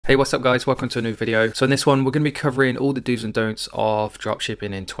Hey, what's up guys? Welcome to a new video. So in this one, we're going to be covering all the do's and don'ts of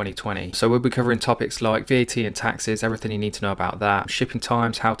dropshipping in 2020. So we'll be covering topics like VAT and taxes, everything you need to know about that, shipping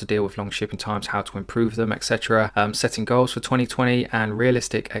times, how to deal with long shipping times, how to improve them, etc. Setting goals for 2020 and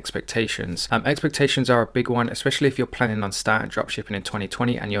realistic expectations. Expectations are a big one, especially if you're planning on starting dropshipping in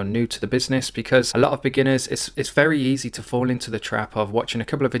 2020 and you're new to the business, because a lot of beginners, it's very easy to fall into the trap of watching a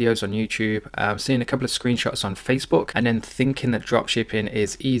couple of videos on YouTube, seeing a couple of screenshots on Facebook, and then thinking that dropshipping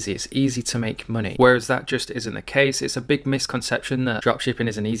is easy. It's easy to make money, whereas that just isn't the case. It's a big misconception that dropshipping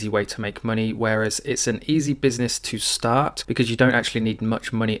is an easy way to make money, whereas it's an easy business to start because you don't actually need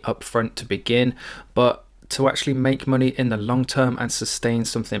much money up front to begin, but to actually make money in the long term and sustain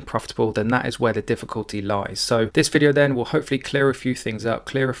something profitable, then that is where the difficulty lies. So this video then will hopefully clear a few things up,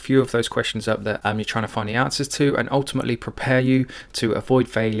 clear a few of those questions up that you're trying to find the answers to, and ultimately prepare you to avoid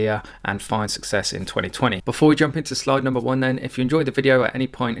failure and find success in 2020. Before we jump into slide number one then, if you enjoyed the video at any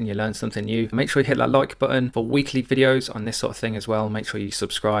point and you learned something new, make sure you hit that like button. For weekly videos on this sort of thing as well, make sure you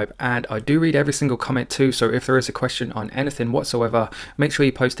subscribe. And I do read every single comment too, so if there is a question on anything whatsoever, make sure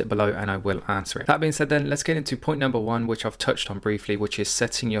you post it below and I will answer it. That being said then, let's get into point number one, which I've touched on briefly, which is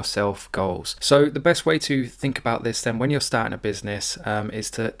setting yourself goals. So the best way to think about this then when you're starting a business is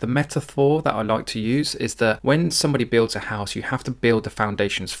the metaphor that I like to use is that when somebody builds a house, you have to build the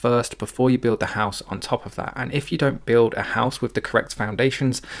foundations first before you build the house on top of that. And if you don't build a house with the correct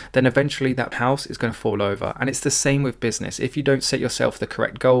foundations, then eventually that house is going to fall over. And it's the same with business. If you don't set yourself the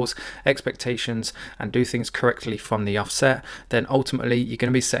correct goals, expectations, and do things correctly from the offset, then ultimately you're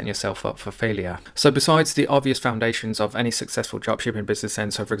going to be setting yourself up for failure. So besides the obvious foundations of any successful dropshipping business,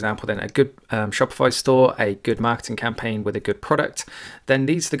 then, so for example then a good Shopify store, a good marketing campaign with a good product, then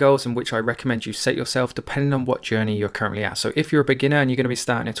these are the goals in which I recommend you set yourself depending on what journey you're currently at. So if you're a beginner and you're going to be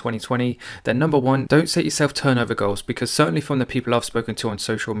starting in 2020, then number one, don't set yourself turnover goals, because certainly from the people I've spoken to on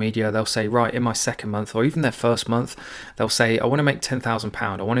social media, they'll say, right, in my second month or even their first month, they'll say, I want to make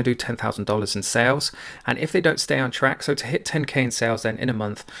 £10,000, I want to do $10,000 in sales. And if they don't stay on track, so to hit 10k in sales then in a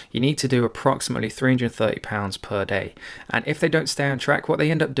month, you need to do approximately £330 per day. And if they don't stay on track, what they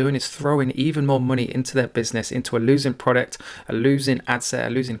end up doing is throwing even more money into their business, into a losing product, a losing ad set,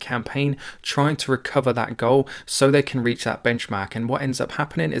 a losing campaign, trying to recover that goal so they can reach that benchmark. And what ends up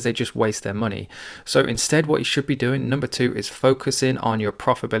happening is they just waste their money. So instead, what you should be doing, number two, is focusing on your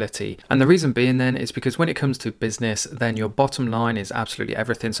profitability. And the reason being then is because when it comes to business, then your bottom line is absolutely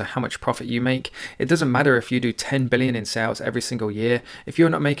everything. So how much profit you make, it doesn't matter if you do 10 billion in sales every single year. If you're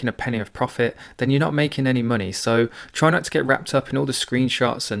not making a penny of profit, then you're not making any money. So try not to get wrapped up in all the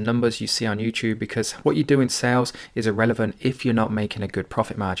screenshots and numbers you see on YouTube, because what you do in sales is irrelevant if you're not making a good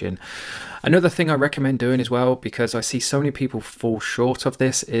profit margin. Another thing I recommend doing as well, because I see so many people fall short of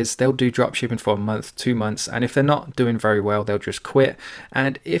this, is they'll do dropshipping for a month, 2 months, and if they're not doing very well, they'll just quit.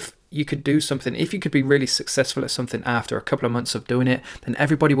 And if you could do something, if you could be really successful at something after a couple of months of doing it, then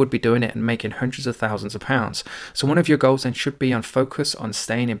everybody would be doing it and making hundreds of thousands of pounds. So one of your goals then should be on focus on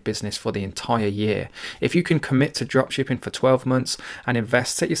staying in business for the entire year. If you can commit to dropshipping for 12 months and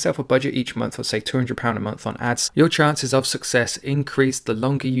invest, set yourself a budget each month of say £200 a month on ads, your chances of success increase the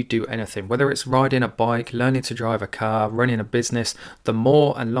longer you do anything, whether it's riding a bike, learning to drive a car, running a business. The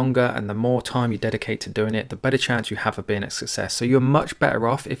more and longer and the more time you dedicate to doing it, the better chance you have of being a success. So you're much better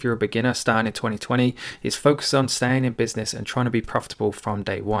off if you're a beginner starting in 2020 is focus on staying in business and trying to be profitable from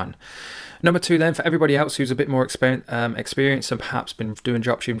day one. Number two then, for everybody else who's a bit more experienced and perhaps been doing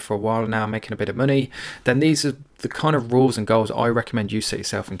dropshipping for a while now, making a bit of money, then these are the kind of rules and goals I recommend you set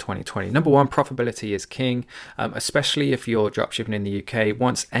yourself in 2020. Number one, profitability is king, especially if you're dropshipping in the UK.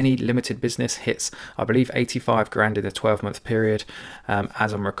 Once any limited business hits, I believe 85 grand in a 12-month period,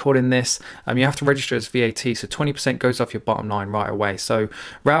 as I'm recording this, you have to register as VAT, so 20% goes off your bottom line right away. So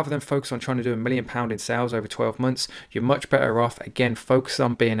rather than focus on trying to do £1 million in sales over 12 months, you're much better off, again, focus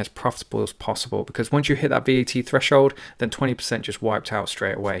on being as profitable as possible, because once you hit that VAT threshold, then 20% just wiped out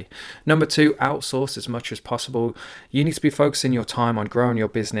straight away. Number two, outsource as much as possible. You need to be focusing your time on growing your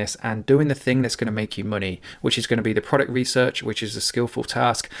business and doing the thing that's going to make you money, which is going to be the product research, which is a skillful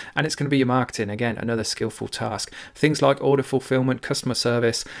task, and it's going to be your marketing, again, another skillful task. Things like order fulfillment, customer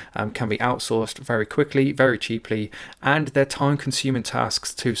service can be outsourced very quickly, very cheaply, and they're time-consuming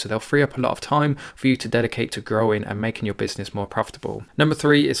tasks too, so they'll free up a lot of time for you to dedicate to growing and making your business more profitable. Number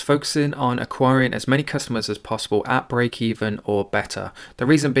three is focusing on acquiring as many customers as possible at break even or better. The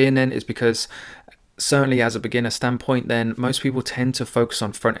reason being then is because certainly as a beginner standpoint, then most people tend to focus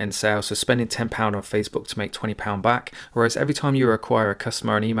on front end sales, so spending £10 on Facebook to make £20 back. Whereas every time you acquire a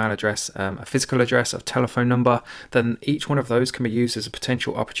customer, an email address, a physical address, a telephone number, then each one of those can be used as a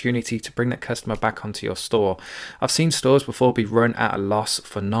potential opportunity to bring that customer back onto your store. I've seen stores before be run at a loss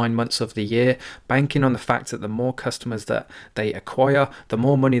for 9 months of the year, banking on the fact that the more customers that they acquire, the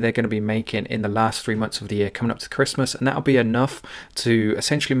more money they're going to be making in the last 3 months of the year coming up to Christmas, and that'll be enough to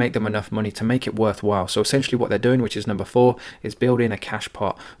essentially make them enough money to make it worthwhile. So essentially what they're doing, which is number 4, is building a cash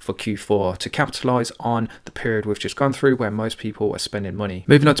pot for Q4 to capitalize on the period we've just gone through where most people are spending money.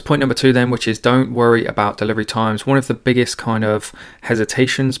 Moving on to point number 2 then, which is don't worry about delivery times. One of the biggest kind of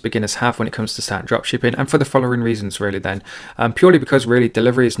hesitations beginners have when it comes to start dropshipping, and for the following reasons really then. Purely because really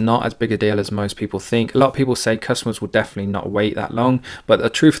delivery is not as big a deal as most people think. A lot of people say customers will definitely not wait that long, but the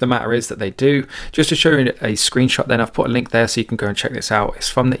truth of the matter is that they do. Just to show you a screenshot then, I've put a link there so you can go and check this out. It's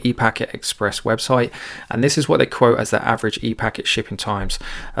from the ePacket Express website, and this is what they quote as the average ePacket shipping times.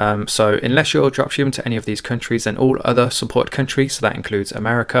 So unless you're dropshipping to any of these countries, then all other supported countries, so that includes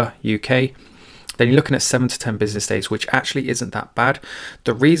America, UK, then you're looking at 7 to 10 business days, which actually isn't that bad.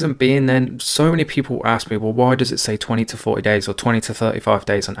 The reason being then, so many people ask me, well, why does it say 20 to 40 days or 20 to 35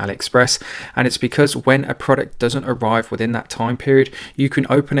 days on AliExpress? And it's because when a product doesn't arrive within that time period, you can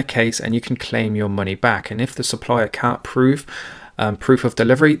open a case and you can claim your money back. And if the supplier can't prove proof of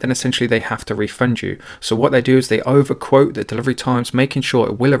delivery, then essentially they have to refund you. So what they do is they overquote the delivery times, making sure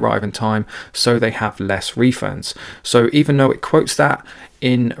it will arrive in time so they have less refunds. So even though it quotes that,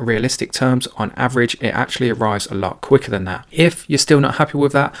 in realistic terms, on average, it actually arrives a lot quicker than that. If you're still not happy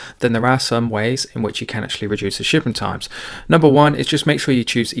with that, then there are some ways in which you can actually reduce the shipping times. Number 1 is just make sure you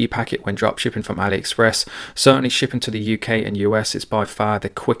choose ePacket when drop shipping from AliExpress. Certainly shipping to the UK and US is by far the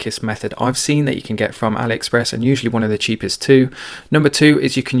quickest method I've seen that you can get from AliExpress, and usually one of the cheapest too. Number 2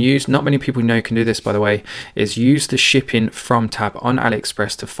 is you can use, not many people know you can do this by the way, is use the shipping from tab on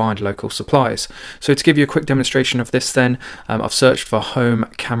AliExpress to find local suppliers. So to give you a quick demonstration of this then, I've searched for home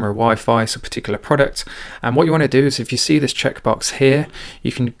camera Wi-Fi, so a particular product, and what you want to do is if you see this checkbox here,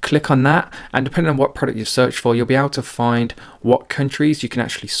 you can click on that, and depending on what product you search for, you'll be able to find what countries you can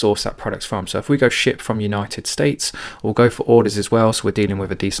actually source that product from. So if we go ship from United States, we'll go for orders as well, so we're dealing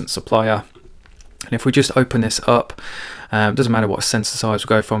with a decent supplier. And if we just open this up, doesn't matter what sensor size we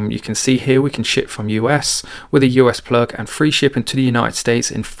go from, you can see here we can ship from US with a US plug and free shipping to the United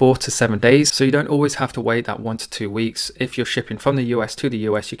States in 4 to 7 days. So you don't always have to wait that 1 to 2 weeks. If you're shipping from the US to the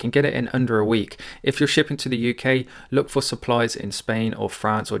US, you can get it in under a week. If you're shipping to the UK, look for suppliers in Spain or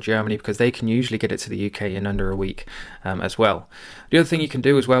France or Germany, because they can usually get it to the UK in under a week as well. The other thing you can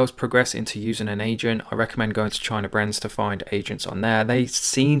do as well is progress into using an agent. I recommend going to China Brands to find agents on there. They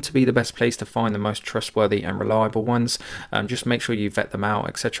seem to be the best place to find the most trustworthy and reliable ones. Just make sure you vet them out,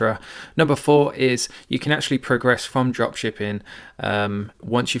 etc. Number 4 is you can actually progress from dropshipping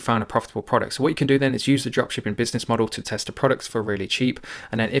once you found a profitable product. So what you can do then is use the dropshipping business model to test the products for really cheap,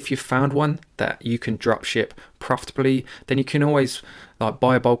 and then if you found one that you can dropship profitably, then you can always like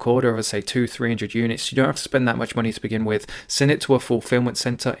buy a bulk order of say 200-300 units. You don't have to spend that much money to begin with. Send it to a fulfillment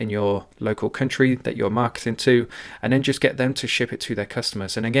center in your local country that you're marketing to, and then just get them to ship it to their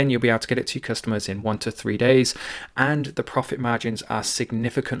customers. And again, you'll be able to get it to customers in 1 to 3 days, and the profit margins are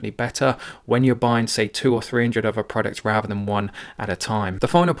significantly better when you're buying say 200 or 300 of a product rather than one at a time. The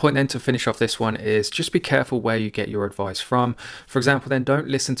final point then to finish off this one is just be careful where you get your advice from. For example then, don't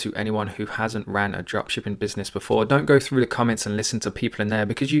listen to anyone who hasn't ran a dropshipping business before. Don't go through the comments and listen to people in there,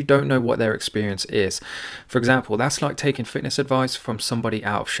 because you don't know what their experience is. For example, that's like taking fitness advice from somebody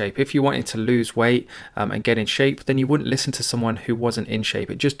out of shape. If you wanted to lose weight and get in shape, then you wouldn't listen to someone who wasn't in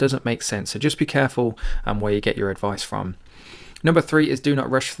shape. It just doesn't make sense. So just be careful where you get your advice from. Number 3 is do not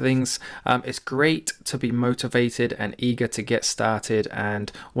rush things. It's great to be motivated and eager to get started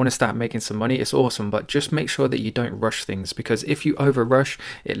and want to start making some money. It's awesome, but just make sure that you don't rush things, because if you over rush,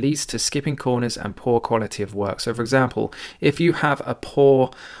 it leads to skipping corners and poor quality of work. So for example, if you have a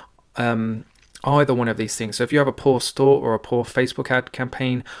poor either one of these things, so if you have a poor store or a poor Facebook ad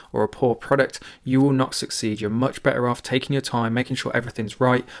campaign or a poor product, you will not succeed. You're much better off taking your time, making sure everything's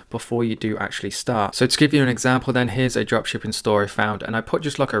right before you do actually start. So to give you an example then, here's a dropshipping store I found, and I put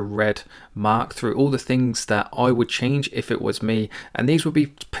just like a red mark through all the things that I would change if it was me, and these would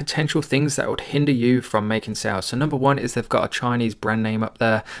be potential things that would hinder you from making sales. So number 1 is they've got a Chinese brand name up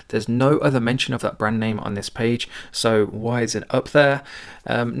there. There's no other mention of that brand name on this page, so why is it up there?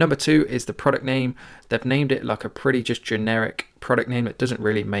 Number 2 is the product name name, they've named it like a pretty just generic product name that doesn't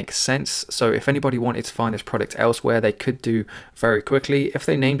really make sense. So if anybody wanted to find this product elsewhere, they could do very quickly. If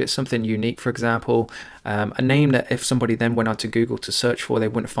they named it something unique, for example, a name that if somebody then went onto Google to search for, they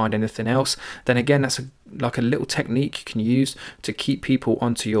wouldn't find anything else, then again, that's like a little technique you can use to keep people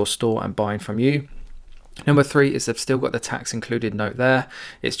onto your store and buying from you. Number 3 is they've still got the tax included note there.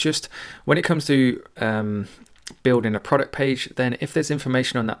 It's just when it comes to building a product page, then if there's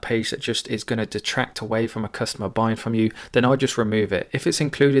information on that page that just is going to detract away from a customer buying from you, then I just remove it. If it's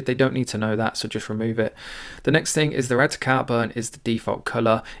included, they don't need to know that, so just remove it. The next thing is the add to cart button is the default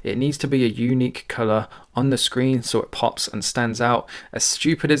color. It needs to be a unique color on the screen so it pops and stands out. As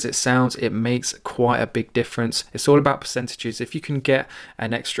stupid as it sounds, it makes quite a big difference. It's all about percentages. If you can get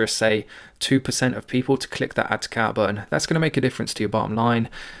an extra, say 2% of people to click that add to cart button, that's going to make a difference to your bottom line.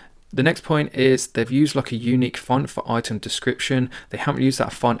 The next point is they've used like a unique font for item description. They haven't used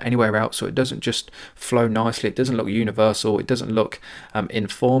that font anywhere else, so it doesn't just flow nicely. It doesn't look universal. It doesn't look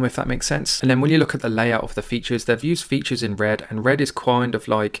inform, if that makes sense. And then when you look at the layout of the features, they've used features in red, and red is kind of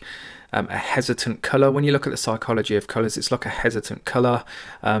like a hesitant color. When you look at the psychology of colors, it's like a hesitant color,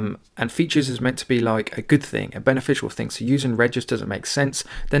 and features is meant to be like a good thing, a beneficial thing. So using red just doesn't make sense.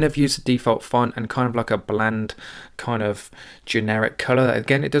 Then they've used the default font and kind of like a bland kind of generic color.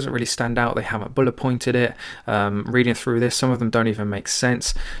 Again, it doesn't really stand out. They haven't bullet pointed it. Reading through this, some of them don't even make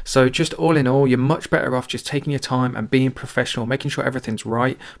sense. So just all in all, you're much better off just taking your time and being professional, making sure everything's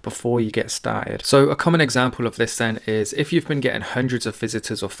right before you get started. So a common example of this then is if you've been getting hundreds of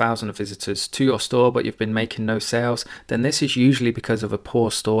visitors or thousands of visitors to your store, but you've been making no sales, then this is usually because of a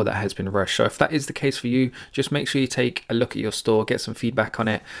poor store that has been rushed. So if that is the case for you, just make sure you take a look at your store, get some feedback on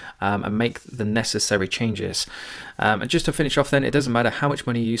it, and make the necessary changes. And just to finish off then, it doesn't matter how much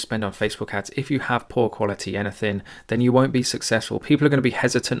money you spend on Facebook ads. If you have poor quality anything, then you won't be successful. People are going to be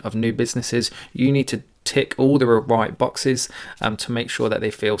hesitant of new businesses. You need to tick all the right boxes to make sure that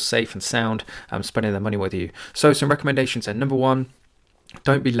they feel safe and sound spending their money with you. So some recommendations then. Number 1,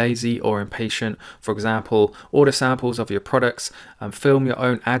 don't be lazy or impatient. For example, order samples of your products, film your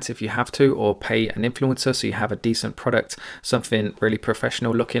own ads if you have to, or pay an influencer so you have a decent product, something really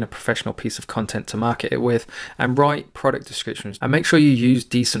professional looking, a professional piece of content to market it with, and write product descriptions. And make sure you use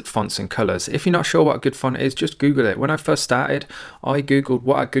decent fonts and colors. If you're not sure what a good font is, just Google it. When I first started, I Googled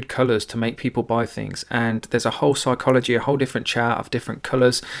what are good colors to make people buy things, and there's a whole psychology, a whole different chart of different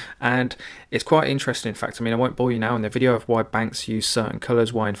colors, and it's quite interesting. In fact, I mean, I won't bore you now in the video of why banks use certain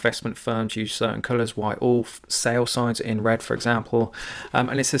colors, why investment firms use certain colors, why all sale signs are in red, for example.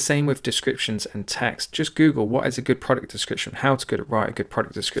 And it's the same with descriptions and text. Just Google what is a good product description, how to write a good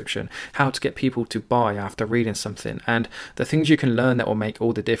product description, how to get people to buy after reading something, and the things you can learn that will make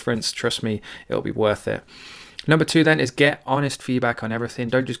all the difference. Trust me, it'll be worth it. Number 2 then is get honest feedback on everything.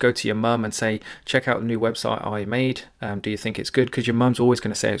 Don't just go to your mum and say, check out the new website I made. Do you think it's good? Because your mum's always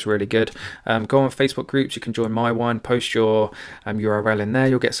going to say it's really good. Go on Facebook groups. You can join my one, post your URL in there.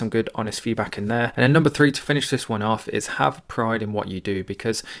 You'll get some good honest feedback in there. And then number 3, to finish this one off, is have pride in what you do.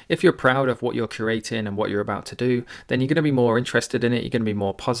 Because if you're proud of what you're creating and what you're about to do, then you're going to be more interested in it. You're going to be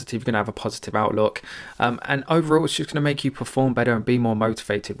more positive. You're going to have a positive outlook. And overall, it's just going to make you perform better and be more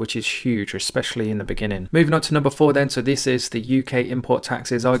motivated, which is huge, especially in the beginning. Moving on to number 4 then, so this is the UK import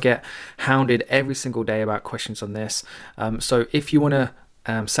taxes. I get hounded every single day about questions on this, so if you want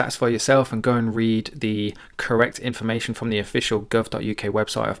to satisfy yourself and go and read the correct information from the official gov.uk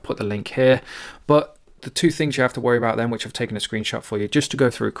website, I've put the link here. But the 2 things you have to worry about then, which I've taken a screenshot for you just to go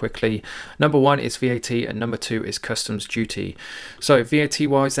through quickly. Number 1 is VAT, and number 2 is customs duty. So VAT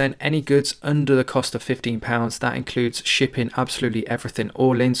wise then, any goods under the cost of £15, that includes shipping absolutely everything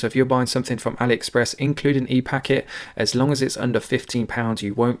all in. So if you're buying something from AliExpress, including e-packet, as long as it's under £15,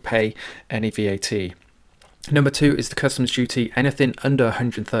 you won't pay any VAT. Number 2 is the customs duty. Anything under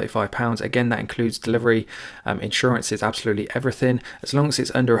 £135, again that includes delivery, insurance is absolutely everything. As long as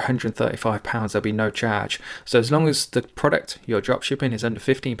it's under £135, there'll be no charge. So as long as the product you're drop shipping is under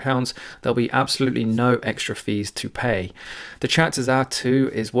 £15, there'll be absolutely no extra fees to pay. The chances are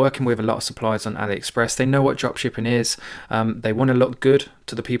too is working with a lot of suppliers on AliExpress, they know what drop shipping is. They want to look good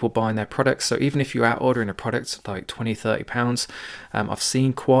to the people buying their products. So even if you're out ordering a product like £20-30, I've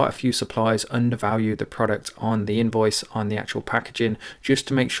seen quite a few suppliers undervalue the product on the invoice, on the actual packaging, just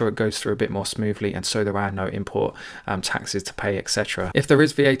to make sure it goes through a bit more smoothly, and so there are no import taxes to pay, etc. If there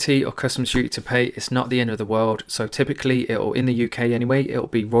is VAT or customs duty to pay, it's not the end of the world. So typically it'll, in the UK anyway, it'll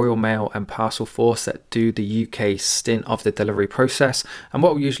be Royal Mail and Parcel Force that do the UK stint of the delivery process. And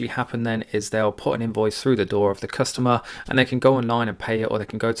what will usually happen then is they'll put an invoice through the door of the customer, and they can go online and pay it, or they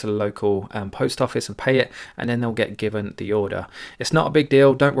can go to the local post office and pay it, and then they'll get given the order. It's not a big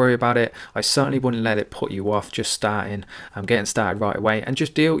deal, don't worry about it. I certainly wouldn't let it put you off just starting, getting started right away, and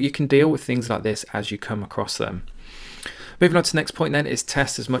just you can deal with things like this as you come across them. Moving on to the next point then is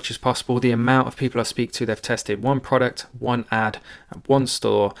test as much as possible. The amount of people I speak to, they've tested one product, one ad, and one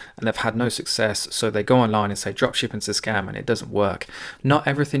store, and they've had no success. So they go online and say dropshipping's a scam, and it doesn't work. Not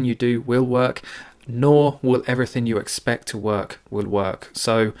everything you do will work, nor will everything you expect to work will work.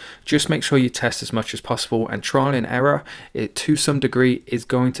 So just make sure you test as much as possible, and trial and error, it to some degree is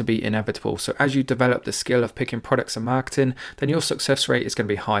going to be inevitable. So as you develop the skill of picking products and marketing, then your success rate is going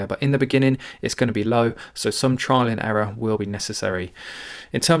to be higher, but in the beginning it's going to be low, so some trial and error will be necessary.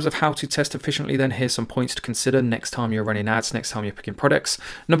 In terms of how to test efficiently, then here's some points to consider next time you're running ads, next time you're picking products.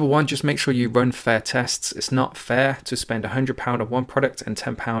 Number one, just make sure you run fair tests. It's not fair to spend £100 on one product and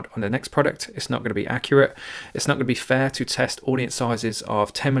 £10 on the next product. It's not going to be accurate. It's not going to be fair to test audience sizes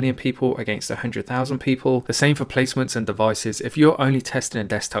of 10 million people against 100,000 people. The same for placements and devices. If you're only testing a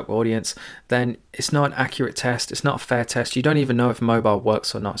desktop audience, then it's not an accurate test. It's not a fair test. You don't even know if mobile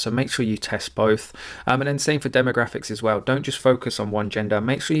works or not. So make sure you test both. And then same for demographics as well. Don't just focus on one gender.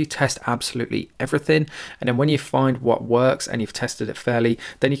 Make sure you test absolutely everything. And then when you find what works and you've tested it fairly,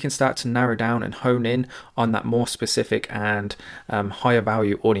 then you can start to narrow down and hone in on that more specific and higher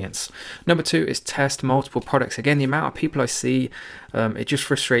value audience. Number two is test multiple products. Again, the amount of people I see, it just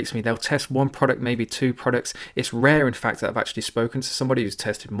frustrates me. They'll test one product, maybe two products. It's rare, in fact, that I've actually spoken to somebody who's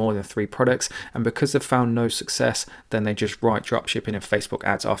tested more than 3 products, and because they've found no success, then they just write dropshipping and Facebook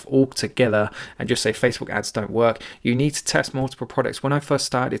ads off altogether and just say Facebook ads don't work. You need to test multiple products. When I first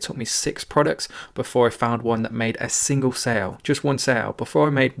started, it took me 6 products before I found one that made a single sale, just one sale. Before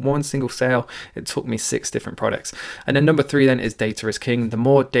I made one single sale, it took me 6 different products. And then number 3 then is data is king. The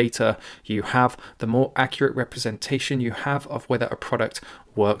more data you have, the more accurate representation you have of whether a product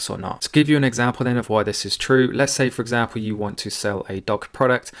works or not. To give you an example then of why this is true, let's say for example you want to sell a dog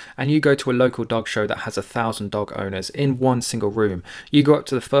product and you go to a local dog show that has 1,000 dog owners in one single room. You go up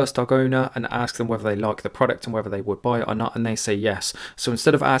to the first dog owner and ask them whether they like the product and whether they would buy it or not, and they say yes. So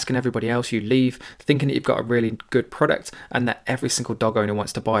instead of asking everybody else, you leave thinking that you've got a really good product and that every single dog owner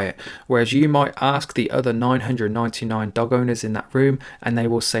wants to buy it, whereas you might ask the other 999 dog owners in that room and they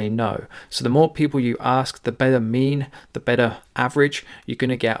will say no. So the more people you ask, the better mean, the better average you're going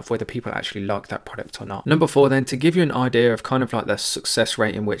to get of whether people actually like that product or not. Number 4 then, to give you an idea of kind of like the success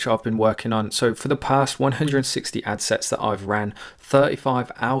rate in which I've been working on. So for the past 160 ad sets that I've ran,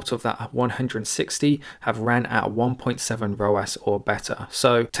 35 out of that 160 have ran at 1.7 ROAS or better.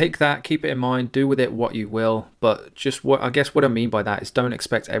 So take that, keep it in mind, do with it what you will, but just what I mean by that is don't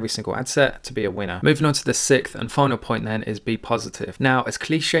expect every single ad set to be a winner. Moving on to the 6th and final point then is be positive. Now, as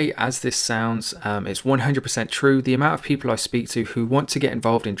cliche as this sounds, it's 100% true. The amount of people I speak to who want to get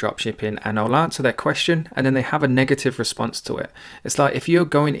involved in dropshipping and I'll answer their question and then they have a negative response to it. It's like if you're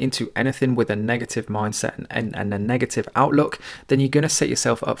going into anything with a negative mindset and a negative outlook, then you're going to set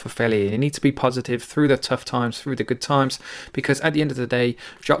yourself up for failure. You need to be positive through the tough times, through the good times, because at the end of the day,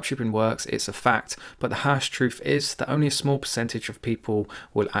 dropshipping works, it's a fact, but the harsh truth is that only a small percentage of people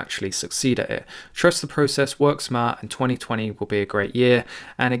will actually succeed at it. Trust the process, work smart, and 2020 will be a great year.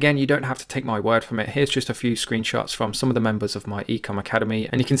 And again, you don't have to take my word from it. Here's just a few screenshots from some of the members of my Ecom Academy,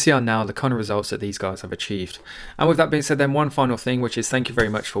 and you can see now the kind of results that these guys have achieved. And with that being said, then one final thing, which is thank you very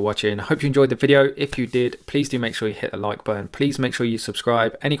much for watching. I hope you enjoyed the video. If you did, please do make sure you hit the like button. Please make sure you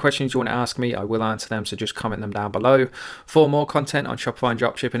subscribe. Any questions you want to ask me, I will answer them, so just comment them down below. For more content on Shopify and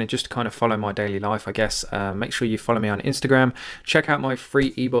dropshipping and just to kind of follow my daily life, I guess, make sure you follow me on Instagram. Check out my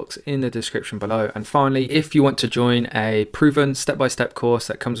free ebooks in the description below. And finally, if you want to join a proven step-by-step course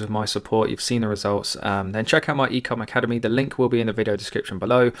that comes with my support, you've seen the results, then check out my Ecom Academy. The link will be in the video description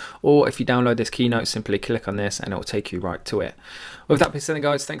below, or if you download this keynote, simply click on this and it will take you right to it. With that being said,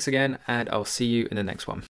 guys, thanks again, and I'll see you in the next one.